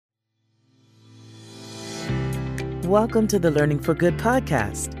Welcome to the Learning for Good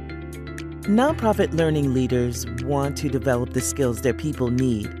podcast. Nonprofit learning leaders want to develop the skills their people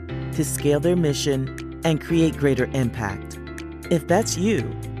need to scale their mission and create greater impact. If that's you,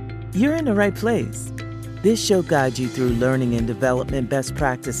 you're in the right place. This show guides you through learning and development best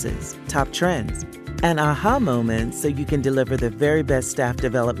practices, top trends, and aha moments so you can deliver the very best staff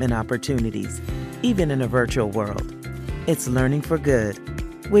development opportunities, even in a virtual world. It's Learning for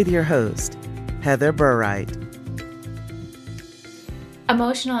Good with your host, Heather Burright.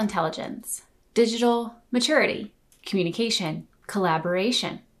 Emotional intelligence, digital maturity, communication,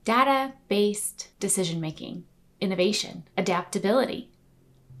 collaboration, data-based decision-making, innovation, adaptability.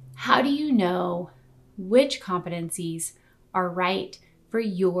 How do you know which competencies are right for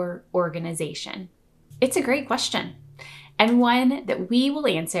your organization? It's a great question, and one that we will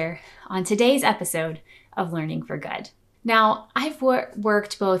answer on today's episode of Learning for Good. Now, I've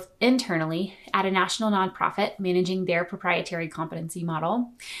worked both internally at a national nonprofit managing their proprietary competency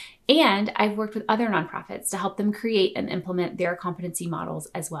model, and I've worked with other nonprofits to help them create and implement their competency models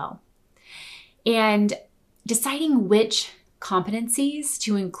as well. And deciding which competencies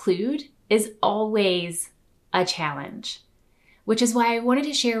to include is always a challenge, which is why I wanted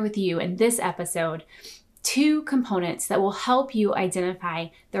to share with you in this episode 2 components that will help you identify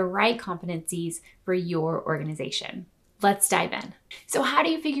the right competencies for your organization. Let's dive in. So how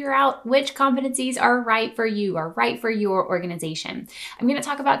do you figure out which competencies are right for you, are right for your organization? I'm going to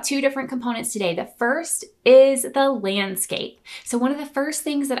talk about 2 different components today. The first is the landscape. So one of the first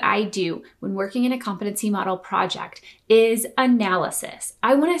things that I do when working in a competency model project is analysis.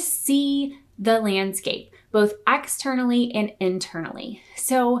 I want to see the landscape, both externally and internally.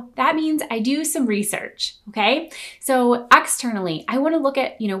 So that means I do some research, okay? So externally, I want to look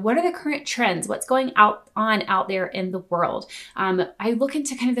at, what are the current trends? What's going out there in the world? I look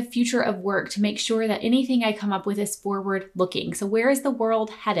into kind of the future of work to make sure that anything I come up with is forward looking. So where is the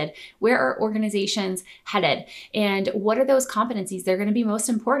world headed? Where are organizations headed? And what are those competencies that are going to be most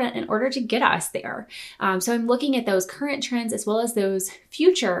important in order to get us there? So I'm looking at those current trends as well as those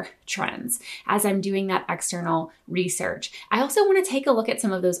future trends as I'm doing that external research. I also want to take a look at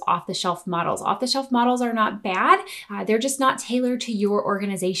some of those off-the-shelf models. Off-the-shelf models are not bad. They're just not tailored to your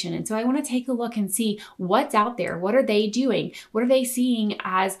organization. And so I want to take a look and see what's out there. What are they doing? What are they seeing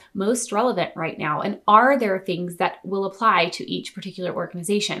as most relevant right now? And are there things that will apply to each particular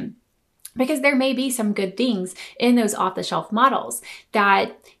organization? Because there may be some good things in those off-the-shelf models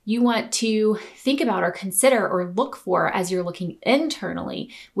that you want to think about or consider or look for as you're looking internally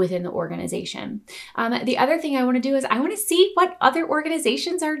within the organization. The other thing I want to do is I want to see what other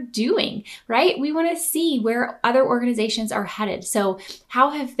organizations are doing, right? We want to see where other organizations are headed. So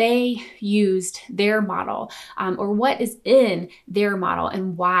how have they used their model, or what is in their model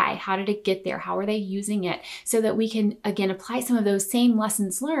and why? How did it get there? How are they using it? So that we can, again, apply some of those same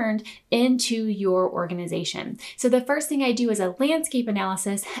lessons learned into your organization. So the first thing I do is a landscape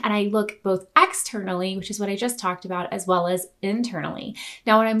analysis, and I look both externally, which is what I just talked about, as well as internally.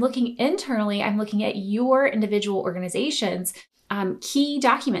 Now, when I'm looking internally, I'm looking at your individual organization's key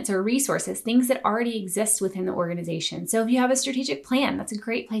documents or resources, things that already exist within the organization. So if you have a strategic plan, that's a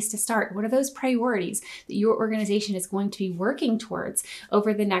great place to start. What are those priorities that your organization is going to be working towards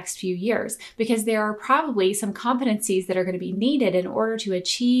over the next few years? Because there are probably some competencies that are going to be needed in order to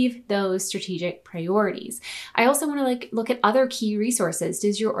achieve those strategic priorities. I also want to look at other key resources.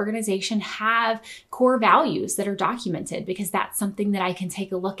 Does your organization have core values that are documented? Because that's something that I can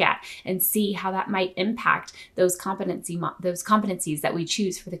take a look at and see how that might impact those competencies that we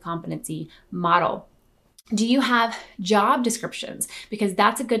choose for the competency model. Do you have job descriptions? Because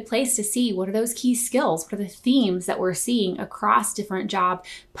that's a good place to see what are those key skills, what are the themes that we're seeing across different job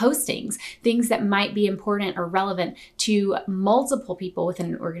postings, things that might be important or relevant to multiple people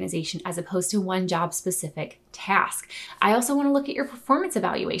within an organization as opposed to one job specific task. I also want to look at your performance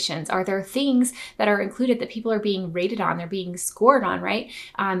evaluations. Are there things that are included that people are being rated on, they're being scored on, right?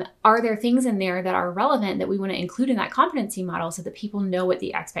 Are there things in there that are relevant that we want to include in that competency model so that people know what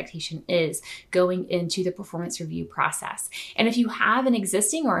the expectation is going into the performance review process? And if you have an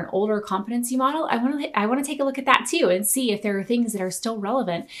existing or an older competency model, I want to take a look at that too and see if there are things that are still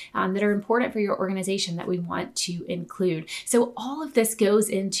relevant that are important for your organization that we want to include. So all of this goes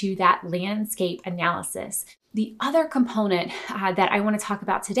into that landscape analysis. The other component that I want to talk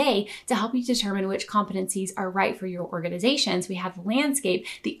about today to help you determine which competencies are right for your organizations, we have landscape.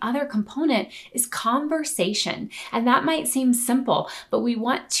 The other component is conversation. And that might seem simple, but we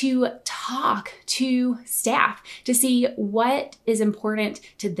want to talk to staff to see what is important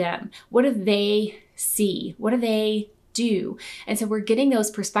to them. What do they see? What do they do. And so we're getting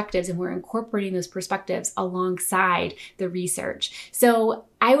those perspectives and we're incorporating those perspectives alongside the research. So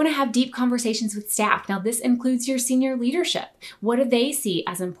I want to have deep conversations with staff. Now, this includes your senior leadership. What do they see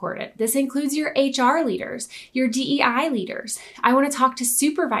as important? This includes your HR leaders, your DEI leaders. I want to talk to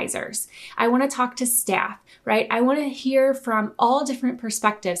supervisors. I want to talk to staff, right? I want to hear from all different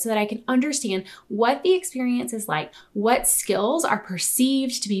perspectives so that I can understand what the experience is like, what skills are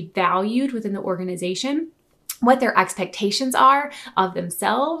perceived to be valued within the organization, what their expectations are of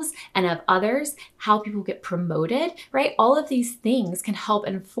themselves and of others, how people get promoted, right? All of these things can help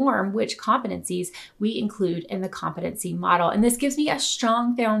inform which competencies we include in the competency model. And this gives me a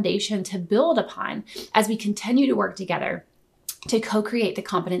strong foundation to build upon as we continue to work together to co-create the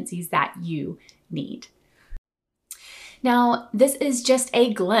competencies that you need. Now, this is just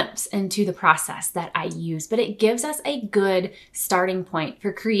a glimpse into the process that I use, but it gives us a good starting point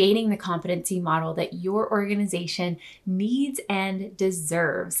for creating the competency model that your organization needs and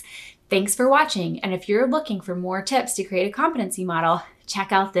deserves. Thanks for watching, and if you're looking for more tips to create a competency model,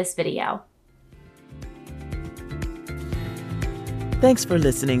 check out this video. Thanks for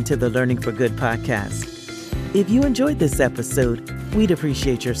listening to the Learning for Good podcast. If you enjoyed this episode, we'd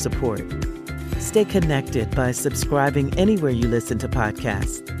appreciate your support. Stay connected by subscribing anywhere you listen to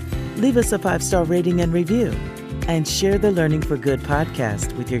podcasts. Leave us a 5-star rating and review, and share the Learning for Good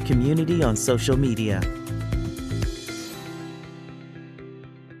podcast with your community on social media.